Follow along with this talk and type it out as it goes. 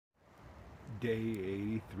Day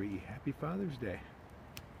 83. Happy Father's Day.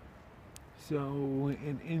 So,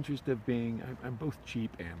 in interest of being, I'm both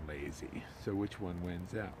cheap and lazy. So which one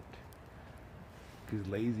wins out? Because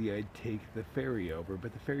lazy, I'd take the ferry over,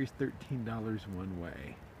 but the ferry's $13 one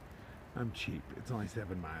way. I'm cheap. It's only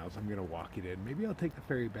 7 miles. I'm gonna walk it in. Maybe I'll take the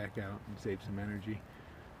ferry back out and save some energy.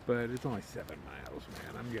 But it's only 7 miles,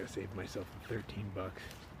 man. I'm gonna save myself the 13 bucks.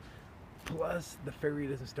 Plus, the ferry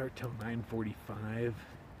doesn't start till 9:45.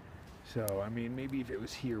 So, I mean, maybe if it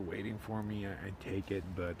was here waiting for me, I'd take it,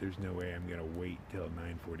 but there's no way I'm gonna wait till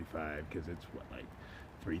 9:45 because it's what, like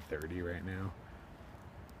 3:30 right now.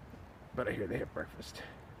 But I hear they have breakfast.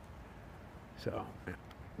 So, I'm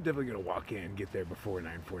definitely gonna walk in, get there before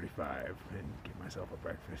 9:45 and get myself a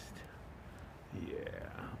breakfast. Yeah,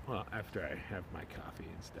 well, after I have my coffee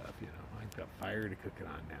and stuff, you know, I've got fire to cook it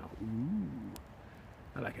on now. Ooh,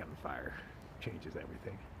 I like having fire. Changes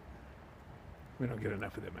everything. We don't get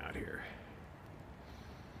enough of them out here.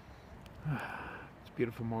 It's a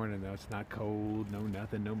beautiful morning though. It's not cold, no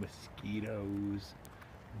nothing, no mosquitoes.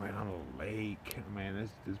 I'm right on a lake. Man, this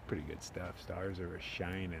is pretty good stuff. Stars are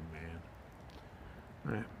shining, man.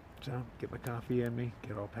 Alright, so get my coffee in me,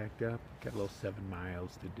 get all packed up. Got a little 7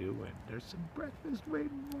 miles to do, and there's some breakfast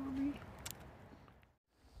waiting for me.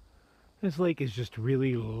 This lake is just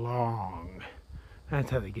really long. That's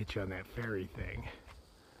how they get you on that ferry thing.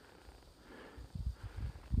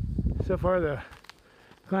 So far the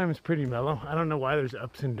climate's pretty mellow. I don't know why there's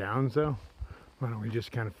ups and downs though. Why don't we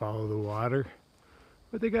just kind of follow the water?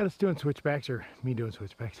 But they got us doing switchbacks, or me doing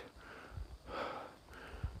switchbacks.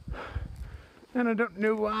 And I don't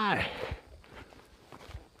know why.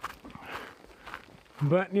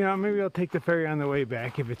 But, you know, maybe I'll take the ferry on the way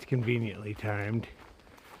back if it's conveniently timed.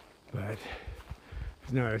 But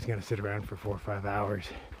there's no way I was gonna sit around for 4 or 5 hours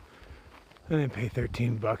and then pay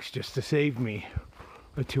 13 bucks just to save me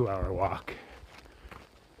a 2-hour walk.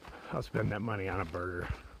 I'll spend that money on a burger.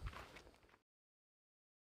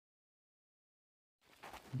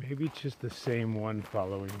 Maybe it's just the same one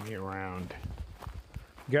following me around.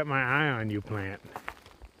 Got my eye on you, plant.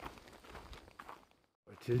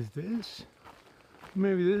 What is this?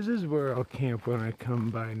 Maybe this is where I'll camp when I come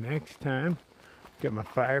by next time. Got my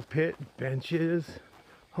fire pit, benches,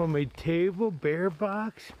 homemade table, bear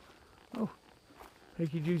box. Oh, I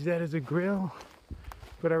could use that as a grill.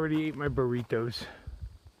 But I already ate my burritos.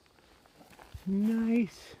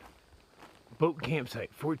 Nice. Boat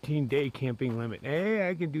campsite, 14-day camping limit. Hey,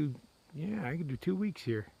 I can do 2 weeks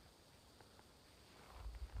here.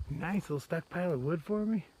 Nice little stockpile of wood for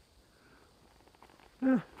me.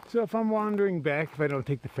 So if I'm wandering back, if I don't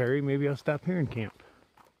take the ferry, maybe I'll stop here and camp.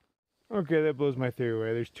 Okay, that blows my theory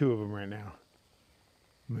away. There's 2 of them right now.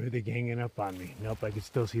 Maybe they're ganging up on me. Nope, I can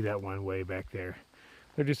still see that one way back there.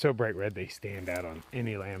 They're just so bright red they stand out on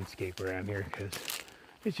any landscape around here because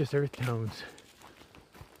it's just earth tones.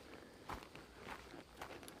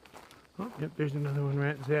 Oh, yep, there's another one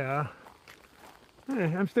right there.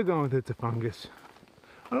 I'm still going with it's a fungus.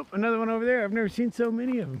 Oh, another one over there. I've never seen so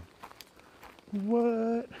many of them.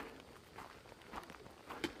 What?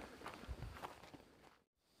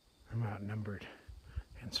 I'm outnumbered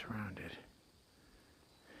and surrounded.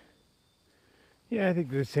 Yeah, I think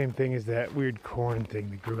they're the same thing as that weird corn thing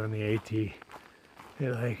that grew on the AT.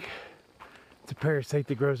 It's a parasite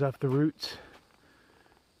that grows off the roots.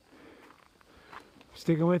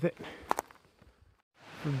 Sticking with it.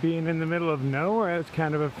 For being in the middle of nowhere, it's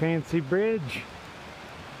kind of a fancy bridge.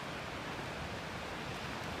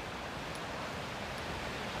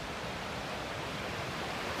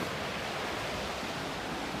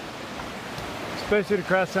 Especially to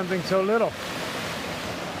cross something so little.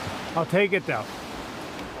 I'll take it though.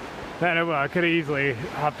 I could have easily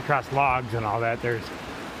hopped across logs and all that. There's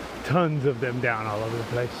tons of them down all over the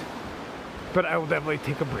place. But I will definitely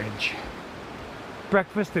take a bridge.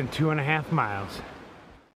 Breakfast in 2.5 miles.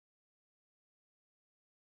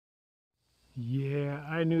 Yeah,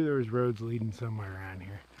 I knew there was roads leading somewhere around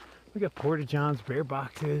here. We got porta-johns, bear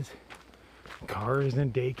boxes, cars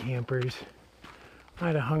and day campers.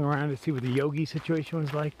 I'd have hung around to see what the yogi situation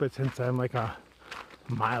was like, but since I'm like a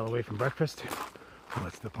mile away from breakfast,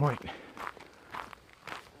 what's the point?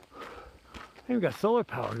 Hey, we got solar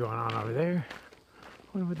power going on over there.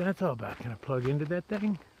 Wonder what that's all about. Can I plug into that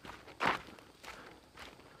thing?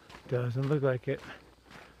 Doesn't look like it.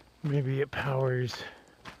 Maybe it powers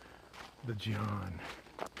the John.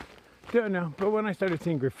 Don't know, but when I started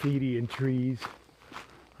seeing graffiti and trees,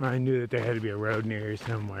 I knew that there had to be a road near here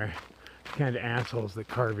somewhere. Kind of assholes that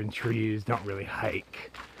carve in trees don't really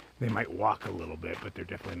hike. They might walk a little bit, but they're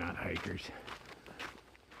definitely not hikers.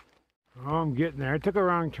 Oh, I'm getting there. I took a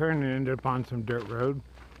wrong turn and ended up on some dirt road.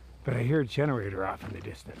 but I hear a generator off in the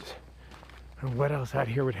distance. And what else out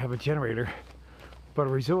here would have a generator but a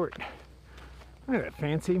resort? Look at that,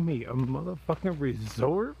 fancy me, a motherfucking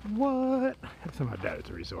resort? What? I somehow doubt it's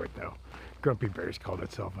a resort though. Grumpy Bears called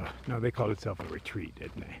itself no, they called itself a retreat,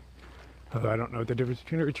 didn't they? Although I don't know what the difference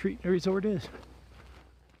between a retreat and a resort is.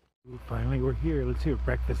 Ooh, finally we're here. Let's see what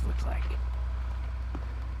breakfast looks like.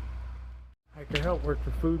 Hiker help, work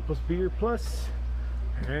for food plus beer plus.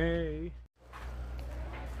 Hey.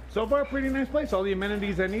 So far, pretty nice place. All the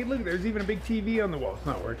amenities I need. Look, there's even a big TV on the wall. It's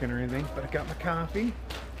not working or anything, but I got my coffee.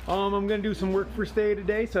 I'm gonna do some work for stay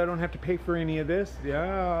today, so I don't have to pay for any of this.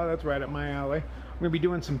 Yeah, that's right up my alley. I'm gonna be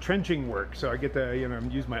doing some trenching work, so I get to, you know,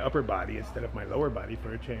 use my upper body instead of my lower body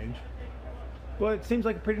for a change. But it seems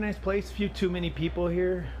like a pretty nice place. A few too many people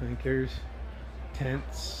here. I think there's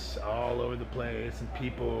tents all over the place and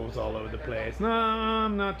people's all over the place. No,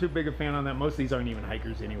 I'm not too big a fan on that. Most of these aren't even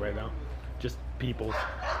hikers anyway, though. Just people's,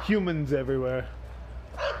 humans everywhere.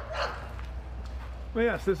 Well,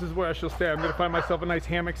 yes, this is where I shall stay. I'm going to find myself a nice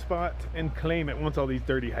hammock spot and claim it once all these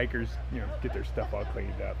dirty hikers, you know, get their stuff all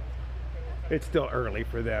cleaned up. It's still early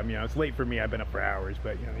for them, you know. It's late for me. I've been up for hours,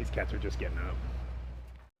 but, you know, these cats are just getting up.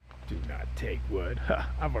 Do not take wood. Ha,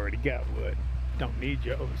 I've already got wood. Don't need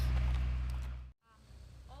yours.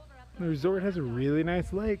 The resort has a really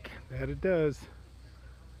nice lake. That it does.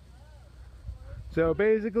 So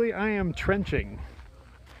basically, I am trenching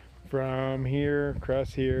from here,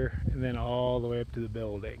 across here, and then all the way up to the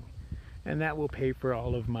building. And that will pay for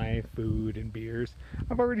all of my food and beers.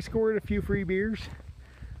 I've already scored a few free beers.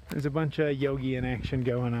 There's a bunch of yogi in action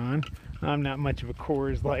going on. I'm not much of a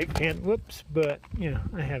Coors Light fan, whoops, but you know,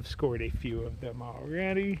 I have scored a few of them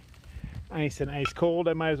already. Ice and ice cold.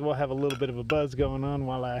 I might as well have a little bit of a buzz going on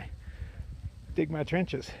while I dig my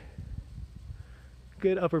trenches.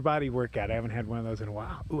 Good upper body workout. I haven't had one of those in a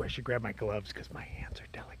while. Ooh, I should grab my gloves because my hands are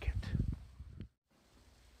delicate.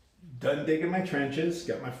 Done digging my trenches.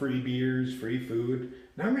 Got my free beers, free food.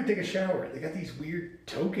 Now I'm gonna take a shower. They got these weird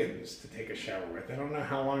tokens to take a shower with. I don't know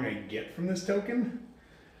how long I get from this token,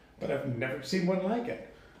 but I've never seen one like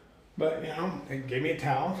it. But you know, they gave me a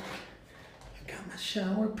towel. I got my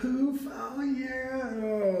shower poof. Oh yeah.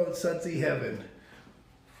 Oh, sudsy heaven.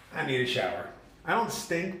 I need a shower. I don't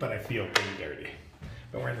stink, but I feel pretty dirty.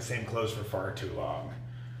 Been wearing the same clothes for far too long.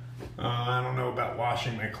 I don't know about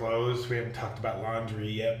washing my clothes. We haven't talked about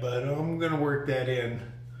laundry yet, but I'm gonna work that in.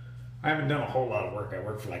 I haven't done a whole lot of work. I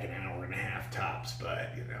work for like an hour and a half tops, but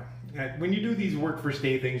you know, when you do these work for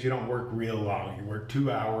stay things, you don't work real long. You work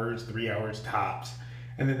 2 hours, 3 hours tops,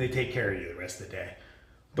 and then they take care of you the rest of the day.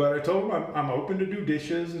 But I told them I'm open to do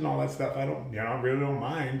dishes and all that stuff. I don't, you know, I really don't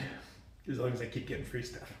mind as long as I keep getting free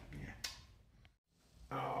stuff.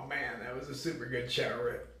 Oh man, that was a super good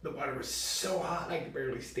shower. The water was so hot I could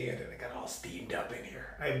barely stand it. I got all steamed up in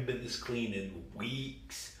here. I haven't been this clean in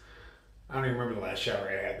weeks. I don't even remember the last shower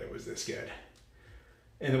I had that was this good.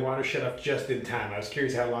 And the water shut off just in time. I was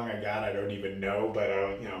curious how long I got. I don't even know, but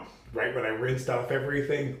you know, right when I rinsed off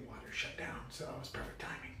everything, the water shut down. So it was perfect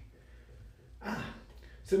timing.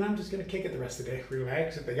 So now I'm just gonna kick it the rest of the day,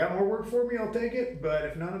 relax. If they got more work for me, I'll take it. But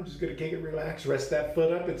if not, I'm just gonna kick it, relax, rest that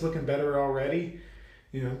foot up. It's looking better already.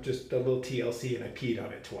 You know, just a little TLC, and I peed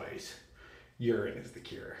on it twice. Urine is the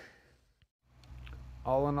cure.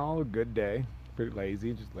 All in all, a good day. Pretty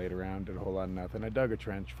lazy, just laid around, did a whole lot of nothing. I dug a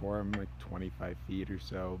trench for him, like 25 feet or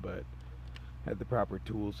so, but had the proper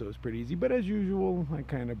tools, so it was pretty easy. But as usual, I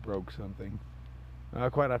kind of broke something.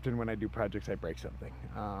 Quite often when I do projects, I break something.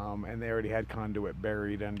 And they already had conduit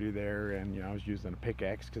buried under there, and you know, I was using a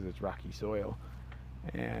pickaxe because it's rocky soil.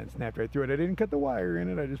 And snapped right through it. I didn't cut the wire in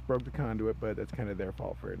it, I just broke the conduit, but that's kind of their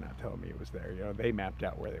fault for not telling me it was there. You know, they mapped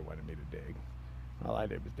out where they wanted me to dig. All I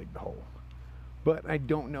did was dig the hole. But I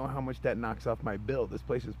don't know how much that knocks off my bill. This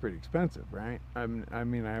place is pretty expensive, right? I mean,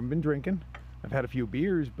 I haven't been drinking. I've had a few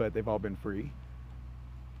beers, but they've all been free.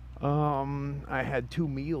 I had 2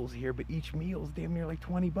 meals here, but each meal's damn near like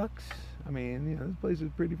 20 bucks. I mean, you know, this place is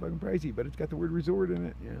pretty fucking pricey, but it's got the word resort in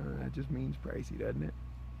it. You know, that just means pricey, doesn't it?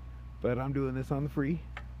 But I'm doing this on the free,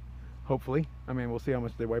 hopefully. I mean, we'll see how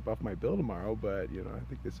much they wipe off my bill tomorrow, but, you know, I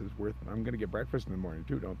think this is worth it. I'm going to get breakfast in the morning,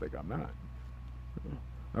 too. Don't think I'm not.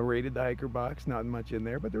 I raided the hiker box, not much in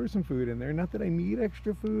there, but there was some food in there. Not that I need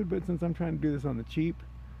extra food, but since I'm trying to do this on the cheap,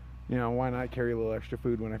 you know, why not carry a little extra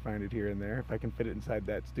food when I find it here and there, if I can fit it inside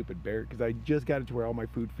that stupid bear, because I just got it to where all my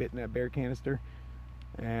food fit in that bear canister,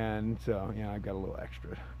 and so, you know, I've got a little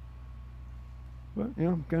extra. But, you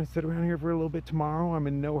know, I'm going to sit around here for a little bit tomorrow. I'm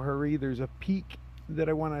in no hurry. There's a peak that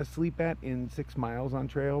I want to sleep at in 6 miles on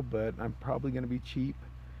trail, but I'm probably going to be cheap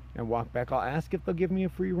and walk back. I'll ask if they'll give me a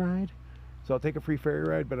free ride. So I'll take a free ferry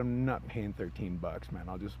ride, but I'm not paying 13 bucks, man.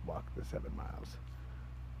 I'll just walk the 7 miles.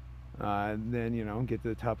 And then, you know, get to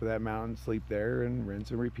the top of that mountain, sleep there, and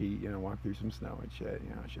rinse and repeat, you know, walk through some snow and shit. You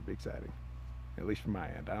know, it should be exciting. At least from my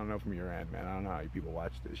end. I don't know from your end, man. I don't know how you people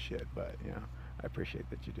watch this shit, but, you know, I appreciate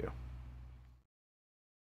that you do.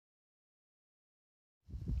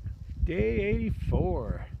 Day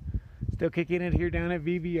 84. Still kicking it here down at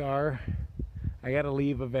VVR. I gotta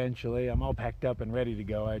leave eventually. I'm all packed up and ready to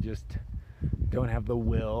go. I just don't have the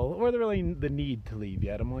will or the need to leave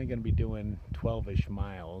yet. I'm only gonna be doing 12-ish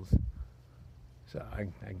miles. So I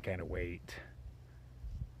can kind of wait.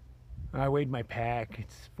 I weighed my pack.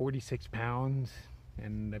 It's 46 pounds.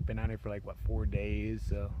 And I've been out here for like, what, 4 days.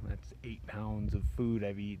 So that's 8 pounds of food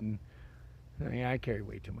I've eaten. Yeah, I carry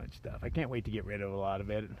way too much stuff. I can't wait to get rid of a lot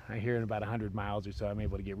of it. I hear in about 100 miles or so I'm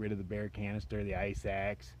able to get rid of the bear canister, the ice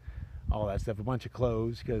axe, all that stuff, a bunch of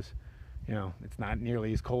clothes, because, you know, it's not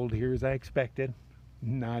nearly as cold here as I expected.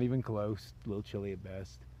 Not even close. A little chilly at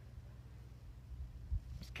best.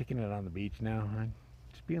 Just kicking it on the beach now. I'm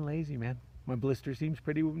just being lazy, man. My blister seems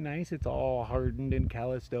pretty nice. It's all hardened and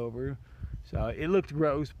calloused over. So it looked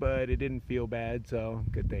gross, but it didn't feel bad, so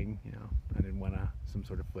good thing, you know. I didn't want some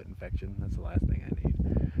sort of foot infection. That's the last thing I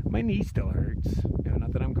need. My knee still hurts. You know,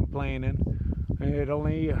 not that I'm complaining. It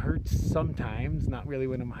only hurts sometimes, not really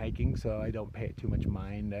when I'm hiking, so I don't pay it too much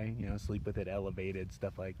mind. I, you know, sleep with it elevated,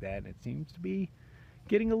 stuff like that, and it seems to be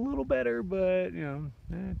getting a little better, but, you know,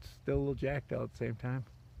 it's still a little jacked out at the same time.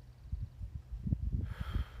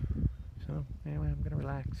 So, anyway, I'm going to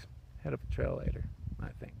relax. Head up the trail later, I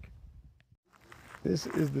think. This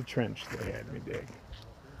is the trench they had me dig.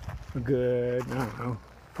 A good, I don't know,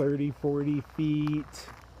 30, 40 feet,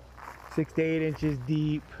 6 to 8 inches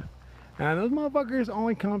deep. And those motherfuckers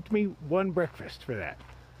only comped me one breakfast for that.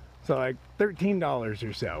 So like $13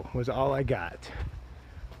 or so was all I got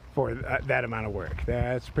for that amount of work.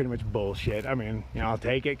 That's pretty much bullshit. I mean, you know, I'll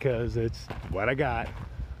take it because it's what I got.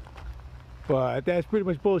 But that's pretty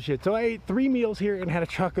much bullshit. So I ate 3 meals here and had a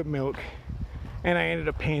chocolate milk. And I ended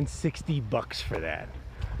up paying 60 bucks for that.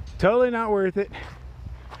 Totally not worth it.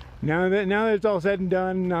 Now that it's all said and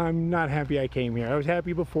done, I'm not happy I came here. I was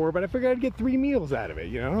happy before, but I figured I'd get 3 meals out of it.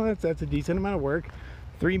 You know, that's a decent amount of work.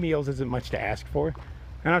 3 meals isn't much to ask for.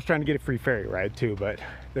 And I was trying to get a free ferry ride too, but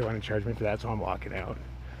they want to charge me for that, so I'm walking out.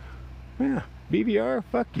 Yeah, BVR,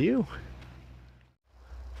 fuck you.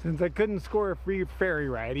 Since I couldn't score a free ferry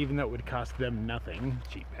ride, even though it would cost them nothing,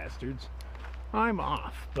 cheap bastards, I'm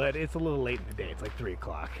off, but it's a little late in the day. It's like 3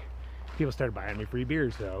 o'clock. People started buying me free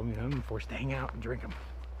beers, so, you know, I'm forced to hang out and drink them.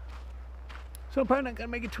 So I'm probably not going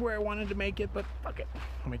to make it to where I wanted to make it, but fuck it.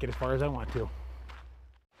 I'll make it as far as I want to.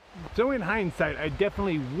 So in hindsight, I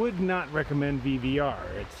definitely would not recommend VVR.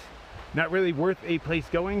 It's not really worth a place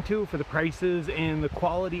going to for the prices and the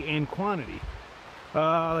quality and quantity.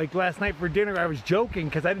 Like last night for dinner, I was joking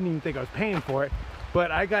because I didn't even think I was paying for it, but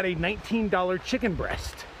I got a $19 chicken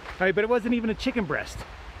breast. Right, but it wasn't even a chicken breast.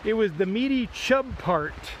 It was the meaty chub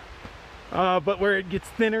part, but where it gets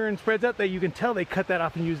thinner and spreads out, that you can tell they cut that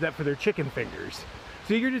off and use that for their chicken fingers.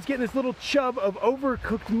 So you're just getting this little chub of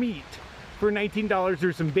overcooked meat for $19.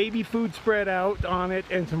 There's some baby food spread out on it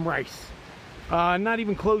and some rice. Not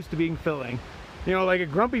even close to being filling. You know, like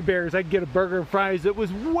at Grumpy Bear's, I'd get a burger and fries that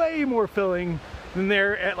was way more filling than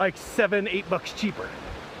they're at like $7, $8 cheaper.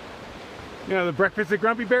 You know, the breakfast at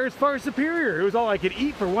Grumpy Bear is far superior. It was all I could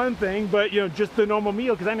eat for one thing, but, you know, just the normal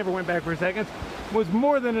meal, because I never went back for seconds, was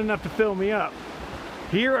more than enough to fill me up.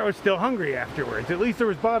 Here, I was still hungry afterwards. At least there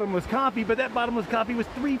was bottomless coffee, but that bottomless coffee was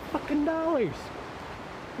 $3 fucking.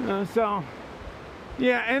 So,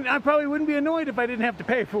 yeah, and I probably wouldn't be annoyed if I didn't have to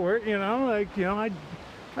pay for it, you know? Like, you know,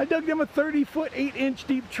 I dug them a 30-foot, 8-inch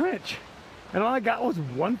deep trench, and all I got was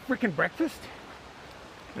one freaking breakfast?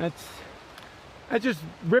 That's just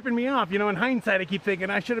ripping me off. You know, in hindsight, I keep thinking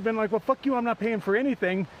I should have been like, well, fuck you, I'm not paying for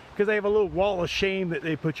anything, because they have a little wall of shame that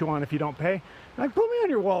they put you on if you don't pay. Like, put me on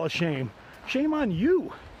your wall of shame. Shame on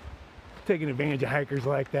you, taking advantage of hikers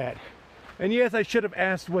like that. And yes, I should have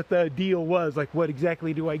asked what the deal was, like what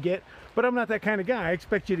exactly do I get, but I'm not that kind of guy. I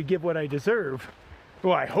expect you to give what I deserve.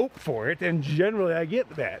 Well, I hope for it, and generally I get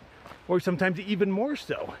that, or sometimes even more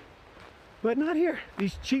so. But not here.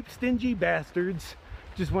 These cheap, stingy bastards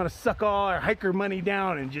just want to suck all our hiker money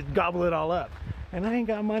down and just gobble it all up. And I ain't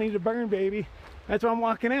got money to burn, baby. That's why I'm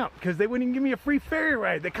walking out, because they wouldn't even give me a free ferry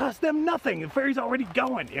ride that cost them nothing. The ferry's already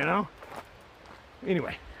going, you know?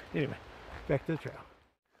 Anyway, back to the trail.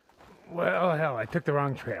 Well, hell, I took the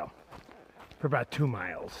wrong trail for about 2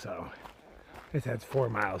 miles, so this adds 4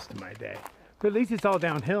 miles to my day. But at least it's all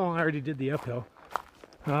downhill. I already did the uphill.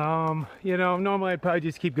 You know, normally I'd probably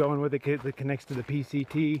just keep going with it that connects to the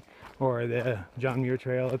PCT or the John Muir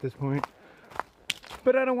Trail at this point.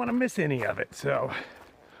 But I don't want to miss any of it, so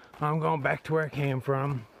I'm going back to where I came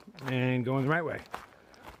from and going the right way.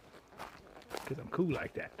 Because I'm cool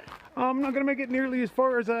like that. I'm not going to make it nearly as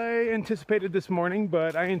far as I anticipated this morning,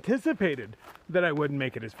 but I anticipated that I wouldn't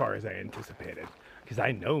make it as far as I anticipated. Because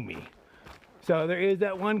I know me. So there is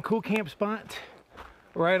that one cool camp spot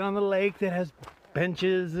right on the lake that has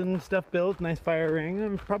benches and stuff built, nice fire ring.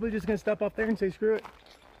 I'm probably just gonna stop off there and say screw it.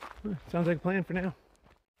 Sounds like a plan for now.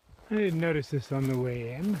 I didn't notice this on the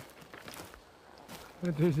way in,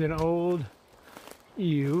 but there's an old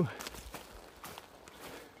ewe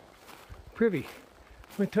privy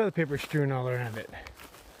with toilet paper strewn all around it.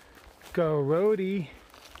 Go roadie.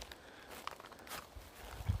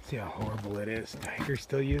 See how horrible it is. Tigers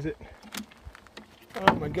still use it.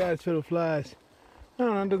 Oh my god, it's filled with flies. I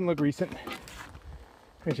don't know, it doesn't look recent.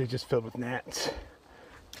 Actually just filled with gnats.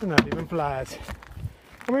 They're not even flies.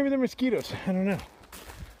 Or maybe they're mosquitoes. I don't know.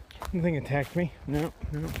 Nothing attacked me. No.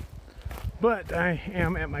 But I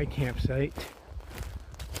am at my campsite.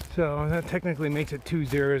 So that technically makes it 2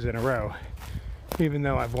 zeros in a row. Even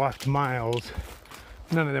though I've walked miles,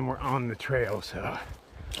 none of them were on the trail, so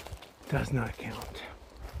it does not count.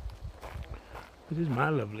 This is my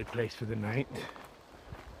lovely place for the night.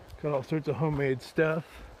 Got all sorts of homemade stuff.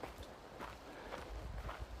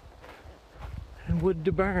 And wood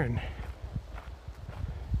to burn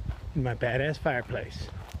in my badass fireplace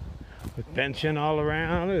with benching all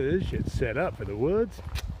around. This shit's set up for the woods.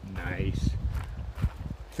 Nice.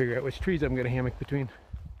 Figure out which trees I'm gonna hammock between.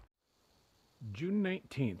 June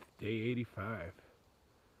 19th, day 85.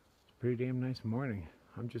 It's a pretty damn nice morning.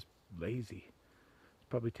 I'm just lazy. It's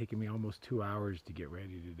probably taking me almost 2 hours to get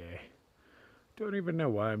ready today. Don't even know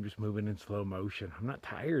why. I'm just moving in slow motion. I'm not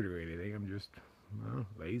tired or anything. I'm just, well,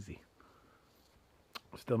 lazy.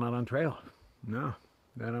 Still not on trail. No,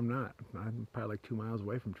 that I'm not. I'm probably like 2 miles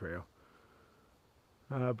away from trail.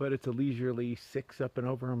 But it's a leisurely 6 up and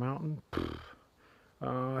over a mountain.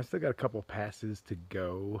 I still got a couple passes to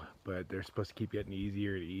go, but they're supposed to keep getting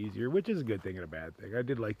easier and easier, which is a good thing and a bad thing. I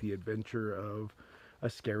did like the adventure of a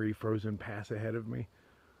scary frozen pass ahead of me.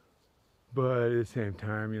 But at the same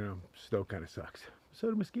time, you know, snow kind of sucks. So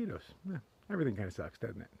do mosquitoes. Yeah, everything kind of sucks,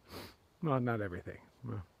 doesn't it? Well, not everything,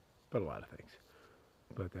 well, but a lot of things.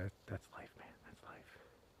 But that's life, man. That's life.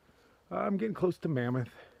 I'm getting close to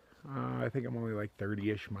Mammoth. I think I'm only like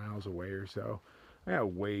 30-ish miles away or so. I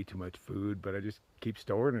got way too much food, but I just keep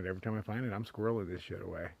storing it. Every time I find it, I'm squirreling this shit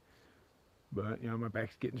away. But, you know, my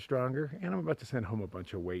back's getting stronger, and I'm about to send home a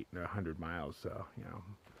bunch of weight in 100 miles, so, you know,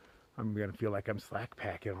 I'm going to feel like I'm slack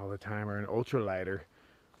packing all the time or an ultralighter.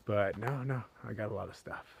 But no, I got a lot of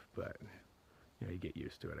stuff. But, you know, you get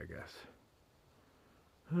used to it, I guess.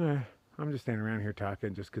 I'm just standing around here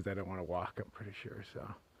talking just because I don't want to walk, I'm pretty sure. So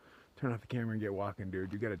turn off the camera and get walking,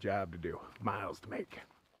 dude. You got a job to do. Miles to make.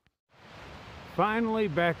 Finally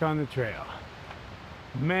back on the trail.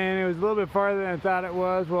 Man, it was a little bit farther than I thought it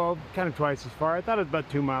was. Well, kind of twice as far. I thought it was about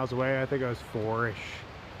 2 miles away. I think I was 4-ish.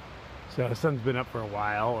 So the sun's been up for a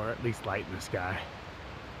while, or at least light in the sky.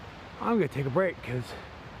 I'm gonna take a break because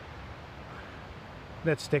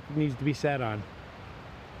that stick needs to be sat on.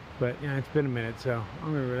 But yeah, it's been a minute, so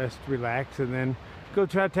I'm gonna rest, relax, and then go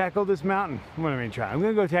try to tackle this mountain. What do I mean try? I'm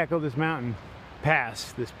gonna go tackle this mountain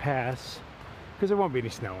pass, because there won't be any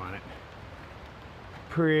snow on it.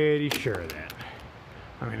 Pretty sure of that.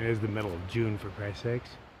 I mean, it is the middle of June, for Christ's sakes.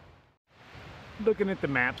 Looking at the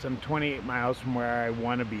maps, I'm 28 miles from where I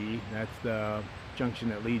want to be. That's the junction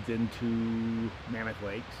that leads into Mammoth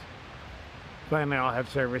Lakes. Finally, I'll have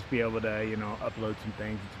service, be able to, you know, upload some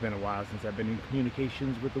things. It's been a while since I've been in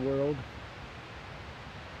communications with the world.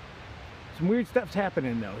 Some weird stuff's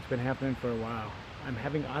happening, though. It's been happening for a while. I'm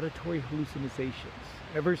having auditory hallucinations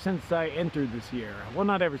ever since I entered this year. Well,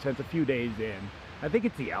 not ever since, a few days in. I think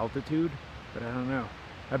it's the altitude, but I don't know.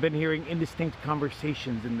 I've been hearing indistinct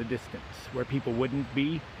conversations in the distance where people wouldn't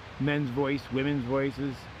be. Men's voice, women's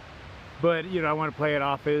voices. But, you know, I want to play it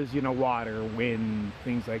off as, you know, water, wind,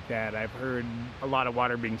 things like that. I've heard a lot of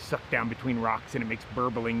water being sucked down between rocks and it makes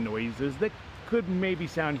burbling noises that could maybe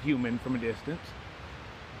sound human from a distance.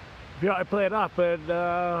 Yeah, I play it off, but,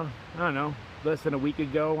 I don't know. Less than a week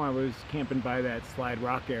ago, I was camping by that Slide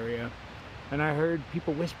Rock area, and I heard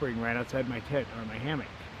people whispering right outside my tent or my hammock.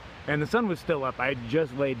 And the sun was still up. I had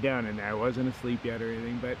just laid down in there. I wasn't asleep yet or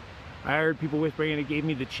anything, but I heard people whispering and it gave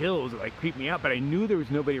me the chills. It like creeped me out, but I knew there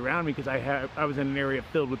was nobody around me because I was in an area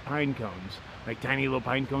filled with pine cones, like tiny little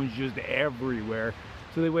pine cones just everywhere.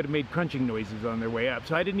 So they would have made crunching noises on their way up.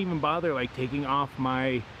 So I didn't even bother like taking off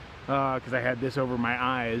my because I had this over my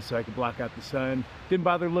eyes so I could block out the sun. Didn't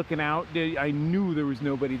bother looking out. I knew there was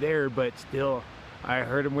nobody there, but still, I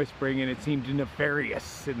heard them whispering, and it seemed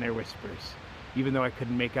nefarious in their whispers, even though I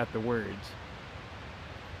couldn't make out the words.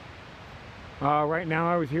 Right now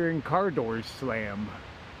I was hearing car doors slam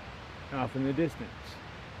off in the distance.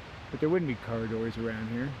 But there wouldn't be car doors around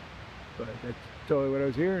here. But that's totally what I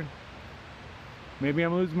was hearing. Maybe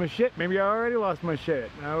I'm losing my shit. Maybe I already lost my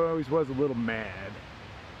shit. I always was a little mad.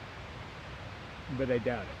 But I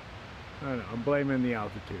doubt it. I don't know. I'm blaming the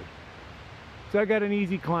altitude. So I got an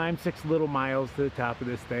easy climb, 6 little miles to the top of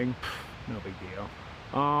this thing. No big deal.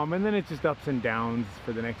 And then it's just ups and downs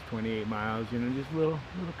for the next 28 miles, you know, just little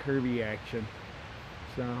curvy action.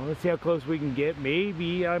 So let's see how close we can get.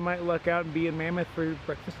 Maybe I might luck out and be in Mammoth for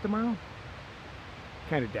breakfast tomorrow.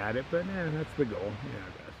 Kind of doubt it, but that's the goal. Yeah, I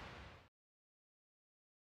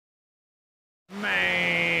guess.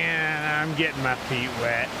 Man, I'm getting my feet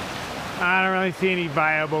wet. I don't really see any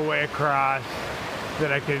viable way across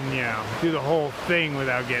that I can, you know, do the whole thing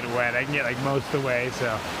without getting wet. I can get like most of the way,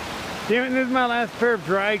 so. Damn it, this is my last pair of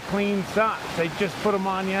dry, clean socks. I just put them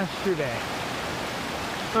on yesterday.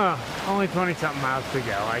 Oh, only 20-something miles to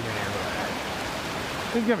go. I can handle that.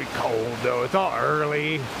 It's gonna be cold though. It's all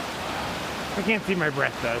early. I can't see my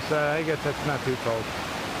breath though, so I guess that's not too cold.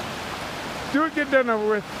 Do it, get done over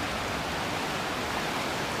with.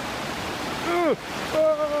 Ooh.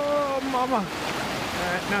 Oh, mama.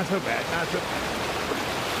 Not so bad, not so bad.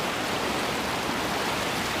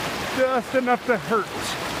 Just enough to hurt.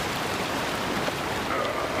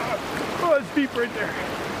 Oh, it's deep right there.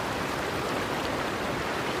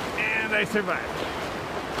 And I survived.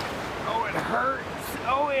 Oh, it hurts.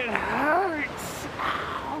 Oh, it hurts.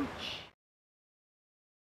 Ouch.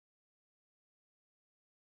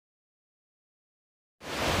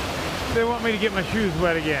 They want me to get my shoes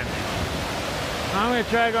wet again. I'm going to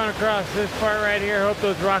try going across this part right here. Hope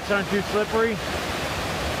those rocks aren't too slippery.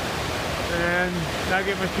 And not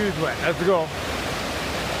get my shoes wet. That's the goal.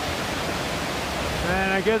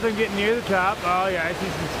 And I guess I'm getting near the top. Oh yeah, I see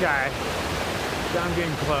some sky. So I'm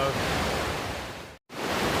getting close.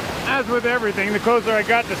 As with everything, the closer I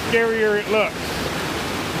got, the scarier it looks.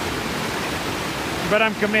 But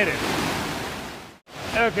I'm committed.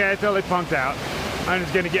 Okay, I totally punked out. I'm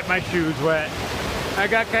just gonna get my shoes wet. I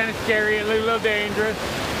got kind of scary, a little dangerous.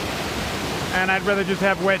 And I'd rather just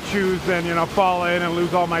have wet shoes than, you know, fall in and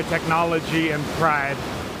lose all my technology and pride.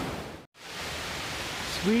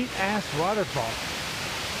 Sweet ass waterfall.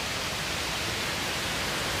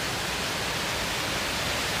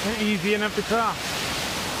 And easy enough to cross.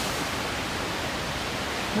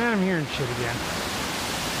 Man, I'm hearing shit again.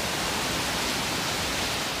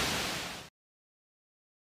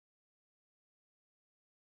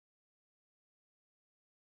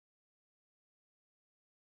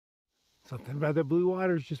 Something about the blue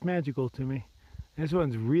water is just magical to me. This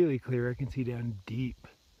one's really clear. I can see down deep.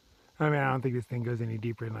 I mean, I don't think this thing goes any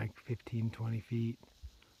deeper than like 15, 20 feet.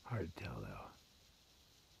 Hard to tell though.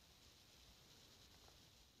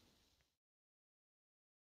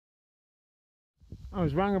 I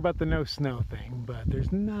was wrong about the no snow thing, but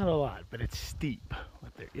there's not a lot, but it's steep,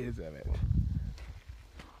 what there is of it.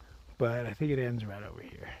 But I think it ends right over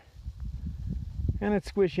here. And it's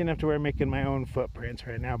squishy enough to where I'm making my own footprints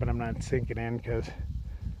right now, but I'm not sinking in because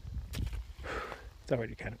it's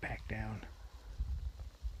already kind of packed down.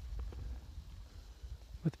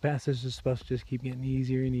 But the passage is supposed to just keep getting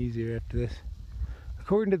easier and easier after this.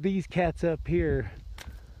 According to these cats up here,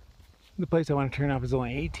 the place I want to turn off is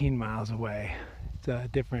only 18 miles away. It's a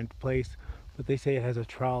different place, but they say it has a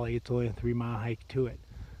trolley. It's only a 3-mile hike to it.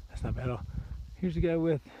 That's not bad at all. Here's a guy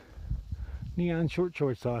with neon short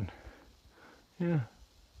shorts on. Yeah,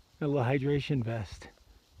 a little hydration vest.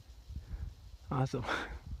 Awesome.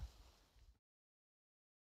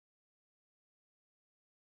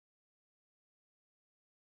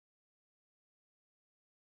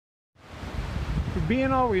 For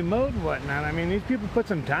being all remote and whatnot, I mean, these people put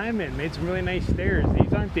some time in, made some really nice stairs.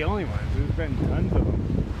 These aren't the only ones. There's been tons of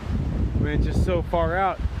them. I mean, it's just so far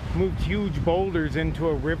out. Moved huge boulders into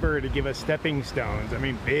a river to give us stepping stones. I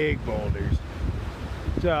mean, big boulders.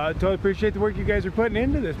 So I totally appreciate the work you guys are putting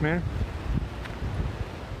into this, man.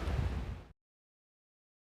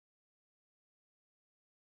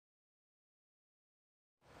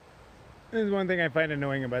 This is one thing I find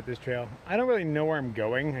annoying about this trail. I don't really know where I'm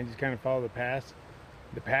going. I just kind of follow the path.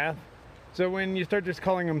 So when you start just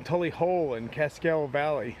calling them Tully Hole and Cascale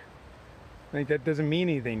Valley, like that doesn't mean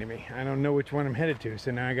anything to me. I don't know which one I'm headed to.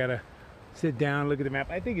 So now I gotta sit down, look at the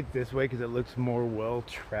map. I think it's this way because it looks more well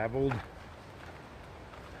traveled.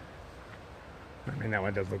 I mean, that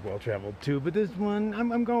one does look well traveled too, but this one,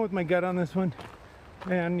 I'm going with my gut on this one.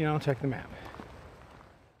 And, you know, I'll check the map.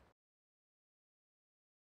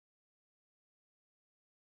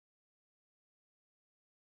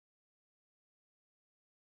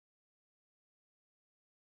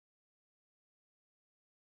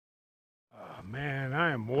 Oh man,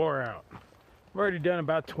 I am wore out. I've already done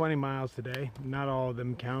about 20 miles today. Not all of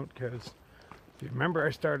them count because if you remember, I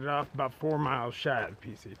started off about 4 miles shy of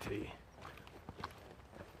PCT.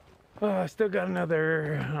 I still got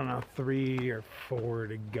another, I don't know, 3 or 4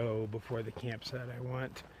 to go before the campsite I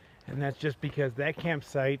want. And that's just because that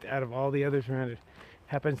campsite, out of all the others around it,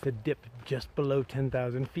 happens to dip just below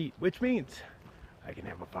 10,000 feet, which means I can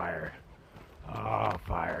have a fire. Oh,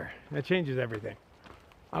 fire. That changes everything.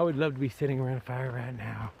 I would love to be sitting around a fire right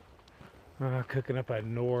now. Cooking up a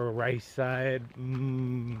nor rice side.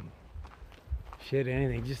 Shit,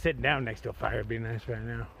 anything. Just sitting down next to a fire would be nice right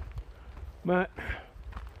now. But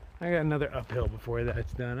I got another uphill before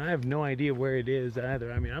that's done. I have no idea where it is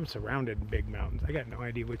either. I mean, I'm surrounded in big mountains. I got no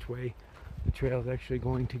idea which way the trail is actually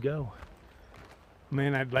going to go. I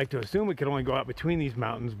mean, I'd like to assume it could only go out between these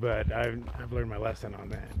mountains, but I've learned my lesson on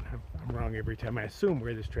that. I'm wrong every time I assume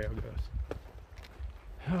where this trail goes.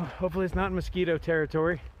 Hopefully it's not mosquito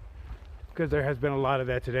territory, because there has been a lot of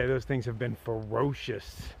that today. Those things have been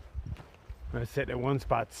ferocious. I was sitting at one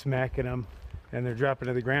spot smacking them, and they're dropping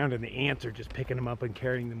to the ground, and the ants are just picking them up and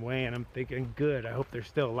carrying them away, and I'm thinking, good, I hope they're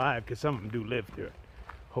still alive, because some of them do live through it.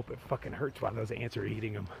 Hope it fucking hurts while those ants are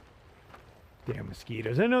eating them. Damn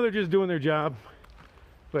mosquitoes. I know they're just doing their job,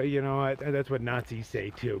 but you know what, that's what Nazis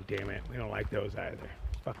say too, damn it. We don't like those either.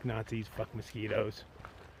 Fuck Nazis, fuck mosquitoes.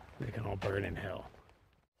 They can all burn in hell.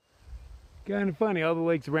 Kind of funny, all the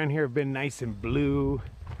lakes around here have been nice and blue.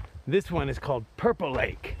 This one is called Purple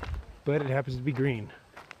Lake, but it happens to be green.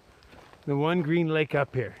 The one green lake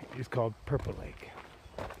up here is called Purple Lake.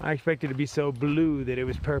 I expected it to be so blue that it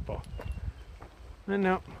was purple. And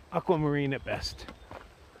no, aquamarine at best.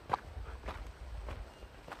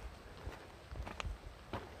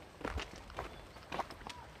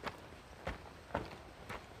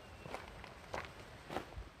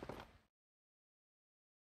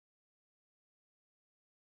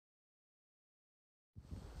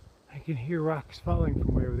 I can hear rocks falling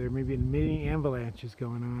from way over there, maybe a mini avalanche is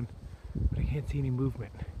going on, but I can't see any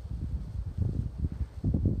movement.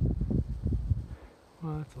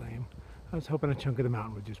 Well, that's lame. I was hoping a chunk of the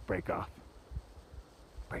mountain would just break off.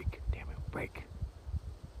 Break, damn it, break.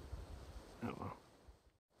 Oh well.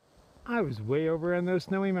 I was way over on those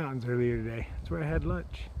snowy mountains earlier today. That's where I had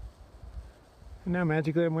lunch. And now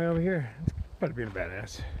magically I'm way over here. It's about to be a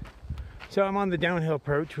badass. So I'm on the downhill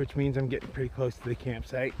approach, which means I'm getting pretty close to the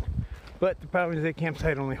campsite. But the problem is that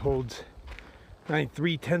campsite only holds, I think,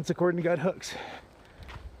 3 tents according to gut hooks.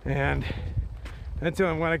 And that's the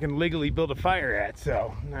only one I can legally build a fire at,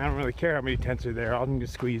 so I don't really care how many tents are there. I'll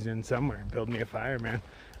just squeeze in somewhere and build me a fire, man.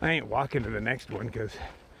 I ain't walking to the next one because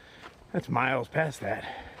that's miles past that.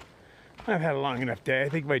 I've had a long enough day. I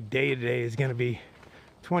think my day today is gonna be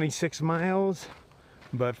 26 miles,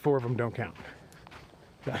 but 4 of them don't count.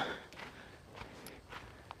 So,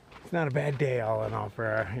 it's not a bad day all in all for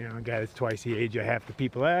a guy that's twice the age of half the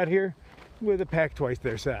people out here with a pack twice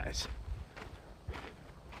their size.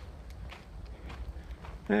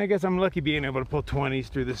 And I guess I'm lucky being able to pull 20s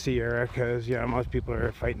through the Sierra because, most people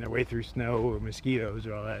are fighting their way through snow or mosquitoes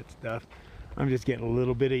or all that stuff. I'm just getting a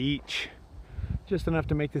little bit of each. Just enough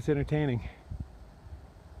to make this entertaining.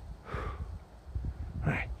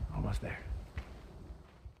 Alright, almost there.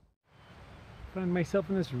 Find myself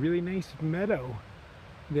in this really nice meadow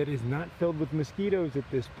that is not filled with mosquitoes at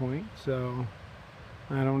this point, so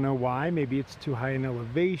I don't know why. Maybe it's too high in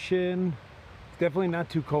elevation. It's definitely not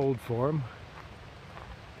too cold for them.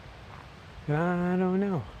 I don't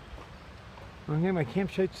know. Okay, my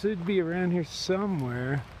campsite should be around here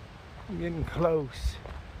somewhere. I'm getting close.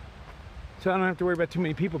 So I don't have to worry about too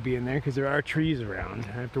many people being there because there are trees around.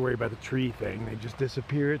 I have to worry about the tree thing. They just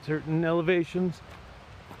disappear at certain elevations.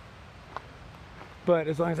 But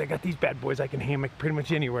as long as I got these bad boys, I can hammock pretty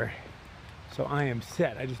much anywhere. So I am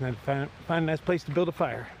set. I just need to find a nice place to build a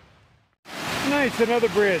fire. Nice, another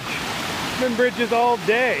bridge. Been bridges all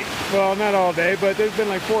day. Well, not all day, but there's been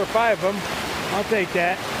like 4 or 5 of them. I'll take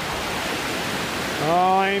that.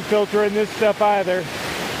 Oh, I ain't filtering this stuff either.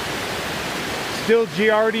 Still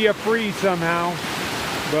Giardia free somehow.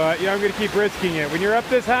 But I'm gonna keep risking it. When you're up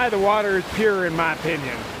this high, the water is pure in my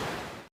opinion.